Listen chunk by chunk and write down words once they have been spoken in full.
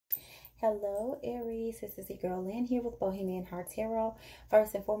Hello, Aries. This is your girl Lynn here with Bohemian Heart Tarot.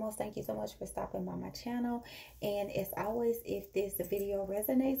 First and foremost, thank you so much for stopping by my channel. And as always, if this video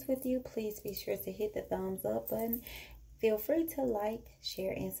resonates with you, please be sure to hit the thumbs up button. Feel free to like,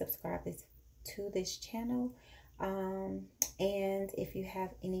 share, and subscribe to this channel. And if you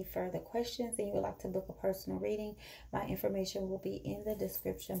have any further questions and you would like to book a personal reading, my information will be in the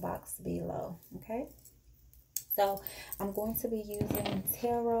description box below. Okay. So I'm going to be using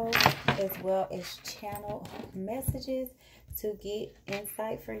tarot as well as channel messages to get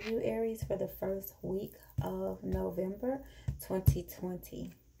insight for you, Aries, for the first week of November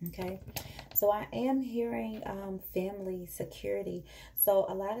 2020. Okay, so I am hearing family security. So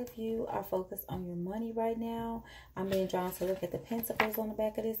a lot of you are focused on your money right now. I'm being drawn to look at the pentacles on the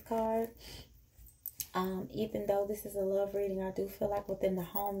back of this card. Even though this is a love reading, I do feel like within the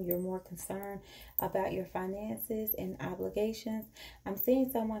home, you're more concerned about your finances and obligations. I'm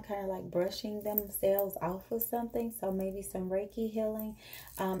seeing someone kind of like brushing themselves off of something. So maybe some Reiki healing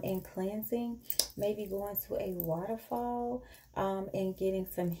and cleansing. Maybe going to a waterfall and getting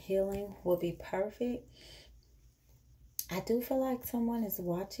some healing will be perfect. I do feel like someone is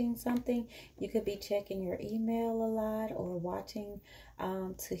watching something. You could be checking your email a lot or watching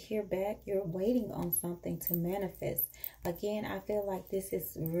to hear back. You're waiting on something to manifest. Again, I feel like this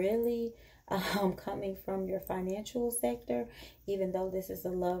is really coming from your financial sector, even though this is a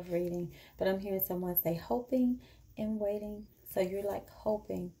love reading. But I'm hearing someone say hoping and waiting. So you're like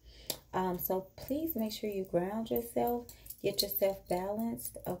hoping. So please make sure you ground yourself. Get yourself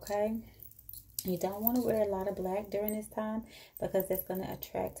balanced, okay? You don't want to wear a lot of black during this time because it's going to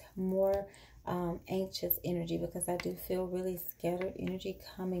attract more anxious energy, because I do feel really scattered energy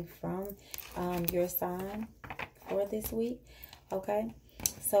coming from your sign for this week. Okay,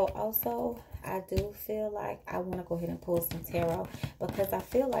 so also I do feel like I want to go ahead and pull some tarot because I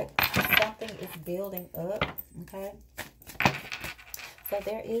feel like something is building up. Okay, so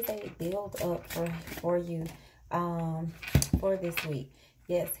there is a build up for you for this week.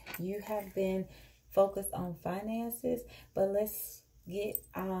 Yes, you have been focused on finances, but let's get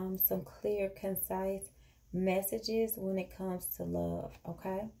some clear, concise messages when it comes to love,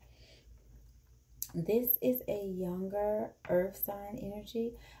 okay? This is a younger earth sign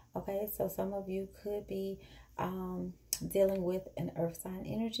energy, okay? So some of you could be dealing with an earth sign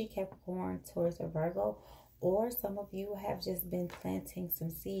energy, Capricorn, Taurus, or Virgo. Or some of you have just been planting some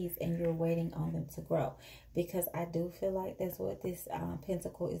seeds and you're waiting on them to grow. Because I do feel like that's what this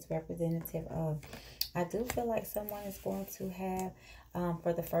pentacle is representative of. I do feel like someone is going to have,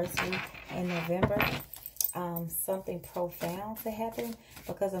 for the first week in November, something profound to happen.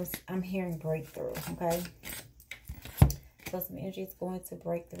 Because I'm hearing breakthrough, okay? So some energy is going to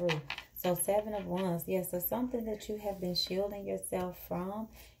break through. So 7 of Wands. Yes, so something that you have been shielding yourself from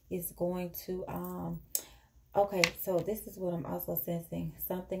is going to... Okay, so this is what I'm also sensing.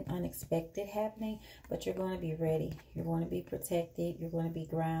 Something unexpected happening, but you're going to be ready. You're going to be protected. You're going to be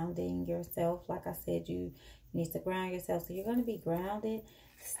grounding yourself. Like I said, you need to ground yourself. So you're going to be grounded,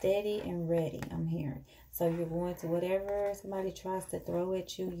 steady, and ready, I'm hearing. So you're going to, whatever somebody tries to throw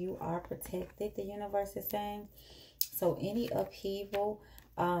at you, you are protected, the universe is saying. So any upheaval,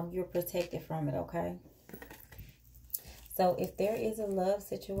 you're protected from it, okay? So if there is a love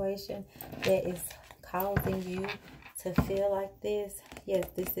situation that is causing you to feel like this, yes,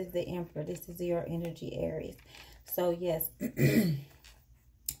 this is the Emperor. This is your energy, Aries. So yes, see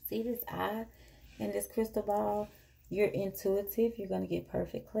this eye in this crystal ball? You're intuitive. You're going to get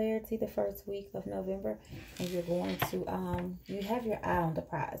perfect clarity the first week of November, and you're going to you have your eye on the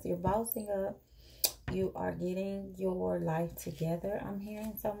prize. You're bossing up. You are getting your life together, I'm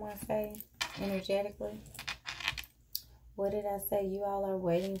hearing someone say energetically. What did I say? You all are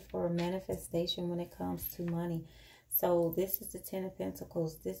waiting for manifestation when it comes to money. So this is the 10 of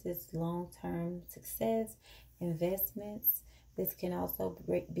Pentacles. This is long-term success, investments. This can also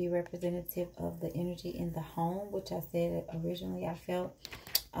be representative of the energy in the home, which I said originally I felt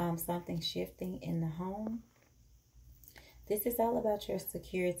something shifting in the home. This is all about your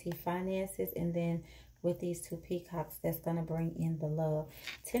security, finances, and then with these 2 peacocks, that's going to bring in the love.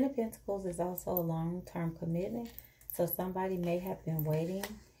 10 of Pentacles is also a long-term commitment. So somebody may have been waiting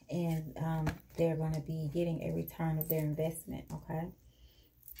and they're going to be getting a return of their investment, okay?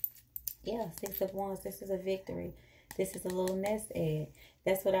 Yeah, 6 of Wands, this is a victory. This is a little nest egg.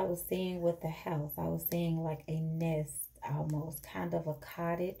 That's what I was seeing with the house. I was seeing like a nest, almost kind of a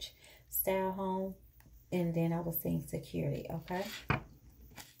cottage style home. And then I was seeing security, okay?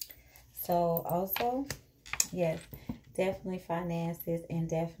 So also, yes, definitely finances and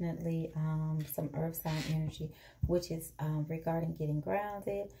definitely some earth sign energy, which is regarding getting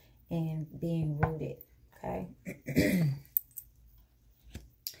grounded and being rooted, okay?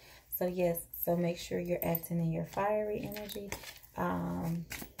 So yes, so make sure you're acting in your fiery energy.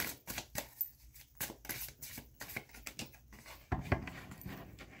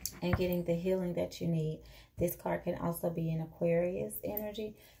 And getting the healing that you need. This card can also be an Aquarius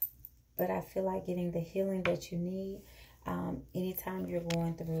energy, but I feel like getting the healing that you need anytime you're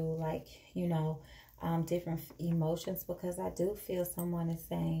going through, like, you know, different emotions, because I do feel someone is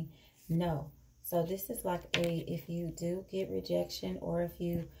saying no. So this is like if you do get rejection, or if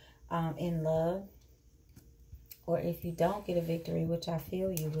you in love, or if you don't get a victory, which I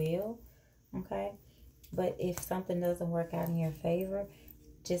feel you will, okay? But if something doesn't work out in your favor,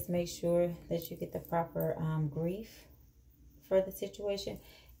 just make sure that you get the proper grief for the situation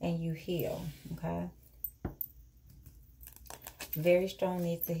and you heal, okay? Very strong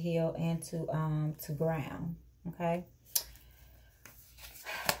need to heal and to ground, okay?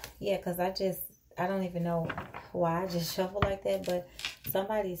 Yeah, because I don't even know why I just shuffle like that, but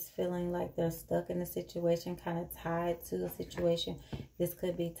somebody's feeling like they're stuck in a situation, kind of tied to a situation. This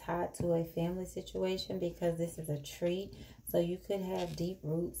could be tied to a family situation because this is a tree. So you could have deep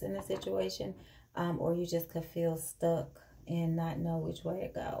roots in a situation, or you just could feel stuck and not know which way to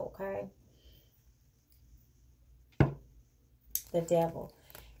go, okay? The devil.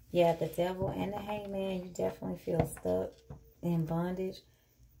 Yeah, the devil and the hangman, you definitely feel stuck in bondage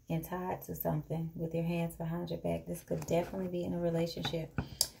and tied to something with your hands behind your back. This could definitely be in a relationship.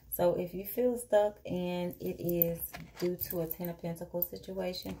 So if you feel stuck and it is due to a 10 of Pentacles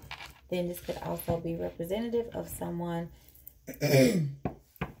situation, then this could also be representative of someone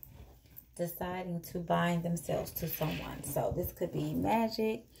deciding to bind themselves to someone. So this could be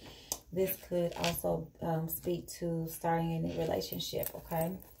magic. This could also speak to starting a new relationship,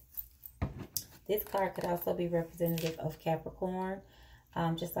 okay? This card could also be representative of Capricorn.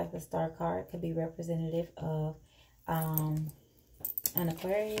 Just like the Star card could be representative of an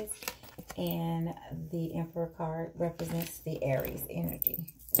Aquarius. And the Emperor card represents the Aries energy,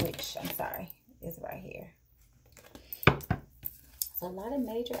 which, I'm sorry, is right here. So a lot of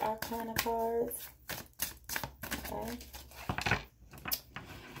major arcana cards. Okay.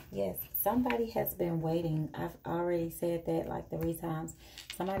 Yes, somebody has been waiting. I've already said that like 3 times.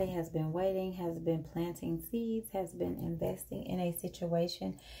 Somebody has been waiting, has been planting seeds, has been investing in a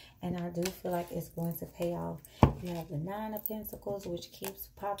situation. And I do feel like it's going to pay off. You have the 9 of Pentacles, which keeps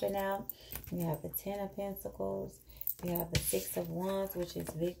popping out. You have the 10 of Pentacles. You have the 6 of Wands, which is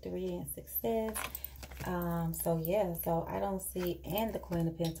victory and success. So yeah, so I don't see, and the Queen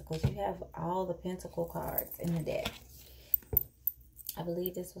of Pentacles. You have all the Pentacle cards in the deck. I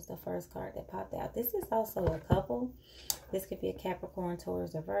believe this was the first card that popped out. This is also a couple. This could be a Capricorn,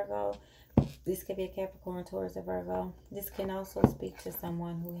 Taurus, or Virgo. This could be a Capricorn, Taurus, or Virgo. This can also speak to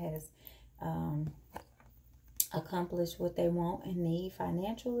someone who has accomplished what they want and need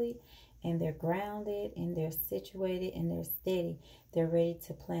financially, and they're grounded, and they're situated, and they're steady. They're ready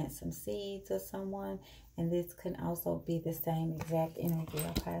to plant some seeds of someone, and this can also be the same exact energy,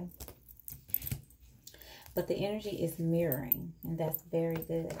 okay? But the energy is mirroring, and that's very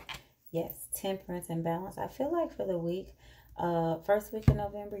good. Yes, temperance and balance. I feel like for the week, first week of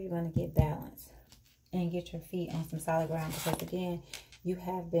November, you're going to get balance and get your feet on some solid ground, because again, you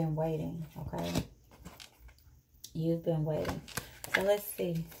have been waiting, okay? You've been waiting. So let's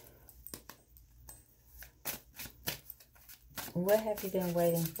see. What have you been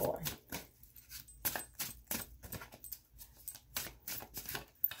waiting for?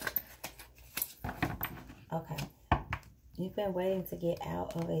 Okay. You've been waiting to get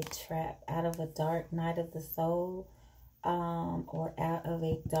out of a trap, out of a dark night of the soul, or out of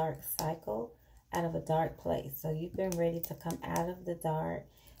a dark cycle, out of a dark place. So you've been ready to come out of the dark,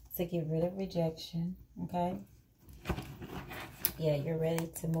 to get rid of rejection, okay? Yeah, you're ready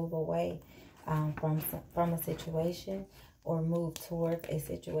to move away from a situation, or move towards a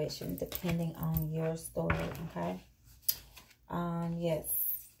situation, depending on your story, okay? Yes,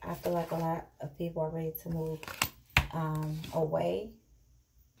 I feel like a lot of people are ready to move away,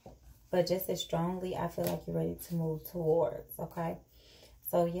 but just as strongly, I feel like you're ready to move towards, okay?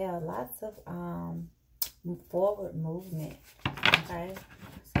 So yeah, lots of forward movement, okay?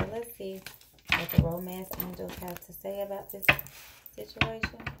 So let's see what the romance angels have to say about this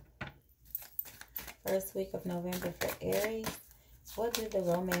situation. First week of November for Aries. What do the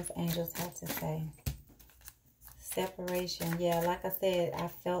romance angels have to say? Separation. Yeah, like I said, I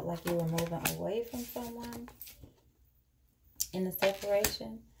felt like you were moving away from someone in the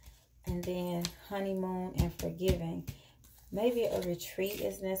separation. And then honeymoon and forgiving. Maybe a retreat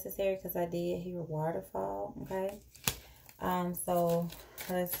is necessary, because I did hear waterfall, okay? So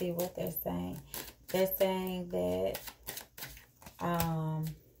let's see what they're saying. They're saying that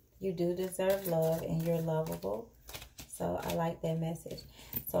you do deserve love and you're lovable. So I like that message.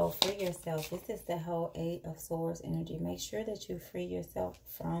 So free yourself. This is the whole 8 of Swords energy. Make sure that you free yourself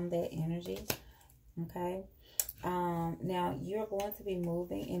from that energy. Okay. Now you're going to be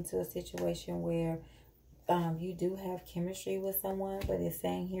moving into a situation where you do have chemistry with someone, but it's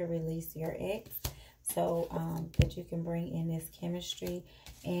saying here release your ex, so that you can bring in this chemistry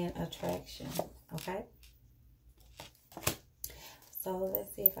and attraction. Okay. So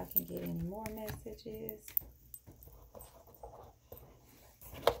let's see if I can get any more messages.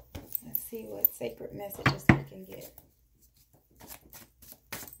 Let's see what sacred messages we can get.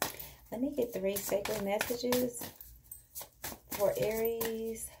 Let me get 3 sacred messages for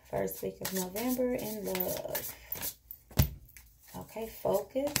Aries, first week of November in love. Okay,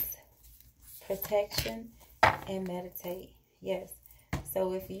 focus, protection, and meditate. Yes.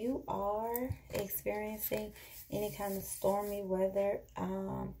 So if you are experiencing any kind of stormy weather,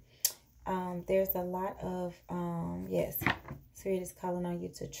 there's a lot of, yes, Spirit is calling on you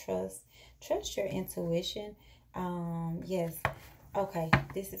to trust your intuition. Yes. Okay,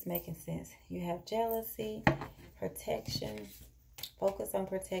 this is making sense. You have jealousy, protection, focus on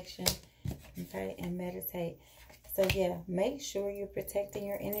protection, okay, and meditate. So yeah, make sure you're protecting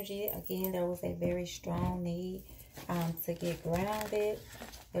your energy. Again, there was a very strong need to get grounded.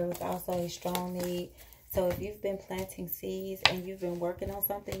 There was also a strong need. So if you've been planting seeds and you've been working on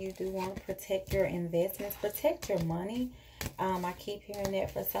something, you do want to protect your investments, protect your money. I keep hearing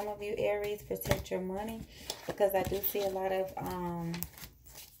that for some of you, Aries, protect your money, because I do see a lot of,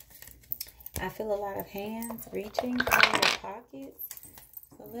 I feel a lot of hands reaching for your pockets.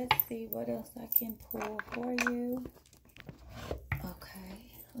 So let's see what else I can pull for you.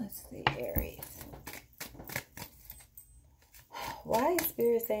 Okay, let's see, Aries. Why is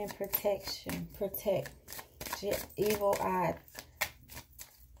Spirit saying protection? Protect. Evil eye.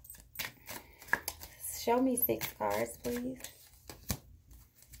 Show me 6 cards, please.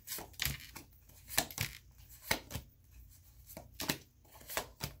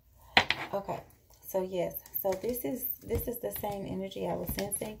 Okay, so yes, so this is the same energy I was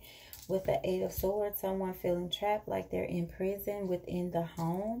sensing with the 8 of Swords. Someone feeling trapped, like they're in prison within the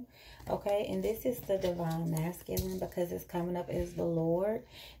home. Okay, and this is the divine masculine because it's coming up as the Lord.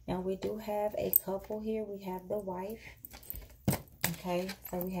 Now we do have a couple here. We have the wife. Okay,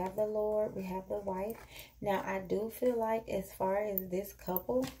 so we have the Lord, we have the wife. Now, I do feel like as far as this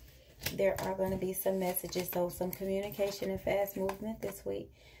couple, there are going to be some messages. So, some communication and fast movement this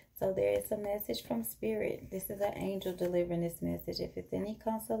week. So, there is a message from Spirit. This is an angel delivering this message. If it's any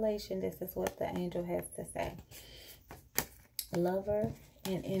consolation, this is what the angel has to say. Lover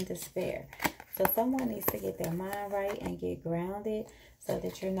and in despair. So, someone needs to get their mind right and get grounded so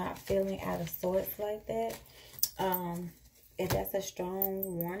that you're not feeling out of sorts like that. And that's a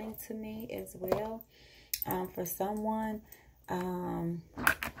strong warning to me as well. For someone,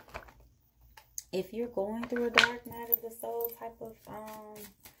 if you're going through a dark night of the soul type of,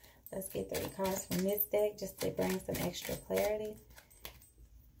 let's get 3 cards from this deck just to bring some extra clarity.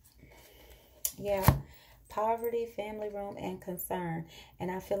 Yeah, poverty, family room, and concern.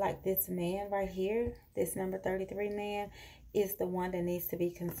 And I feel like this man right here, this number 33 man, is the one that needs to be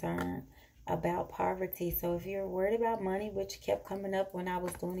concerned about poverty. So if you're worried about money, which kept coming up when I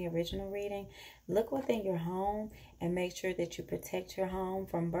was doing the original reading, look within your home and make sure that you protect your home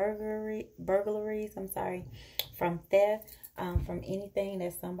from burglaries, from theft, from anything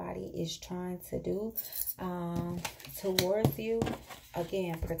that somebody is trying to do towards you.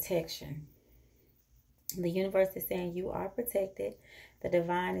 Again, protection. The universe is saying you are protected. The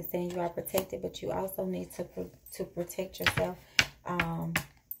divine is saying you are protected, but you also need to protect yourself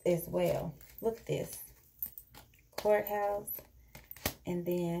as well. Look at this. Courthouse and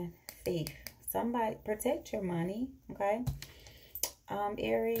then thief. Somebody protect your money, okay?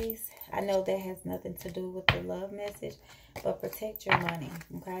 Aries, I know that has nothing to do with the love message, but protect your money,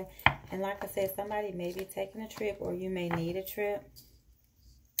 okay? And like I said, somebody may be taking a trip, or you may need a trip,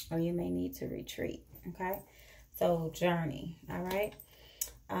 or you may need to retreat, okay? So journey, all right?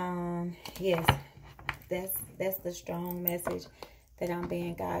 Yes, that's the strong message that I'm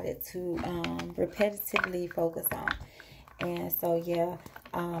being guided to repetitively focus on. And so, yeah,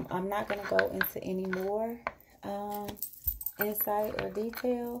 I'm not going to go into any more insight or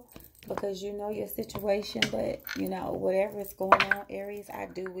detail because you know your situation. But, you know, whatever is going on, Aries, I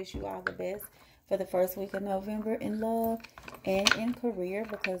do wish you all the best for the first week of November in love and in career,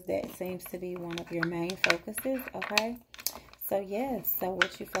 because that seems to be one of your main focuses, okay? So yes, so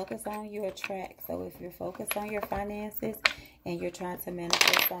what you focus on, you attract. So if you're focused on your finances and you're trying to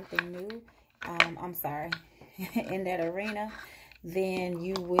manifest something new, in that arena, then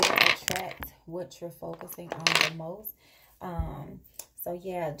you will attract what you're focusing on the most. So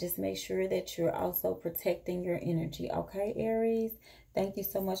yeah, just make sure that you're also protecting your energy. Okay, Aries? Thank you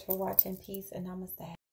so much for watching. Peace and namaste.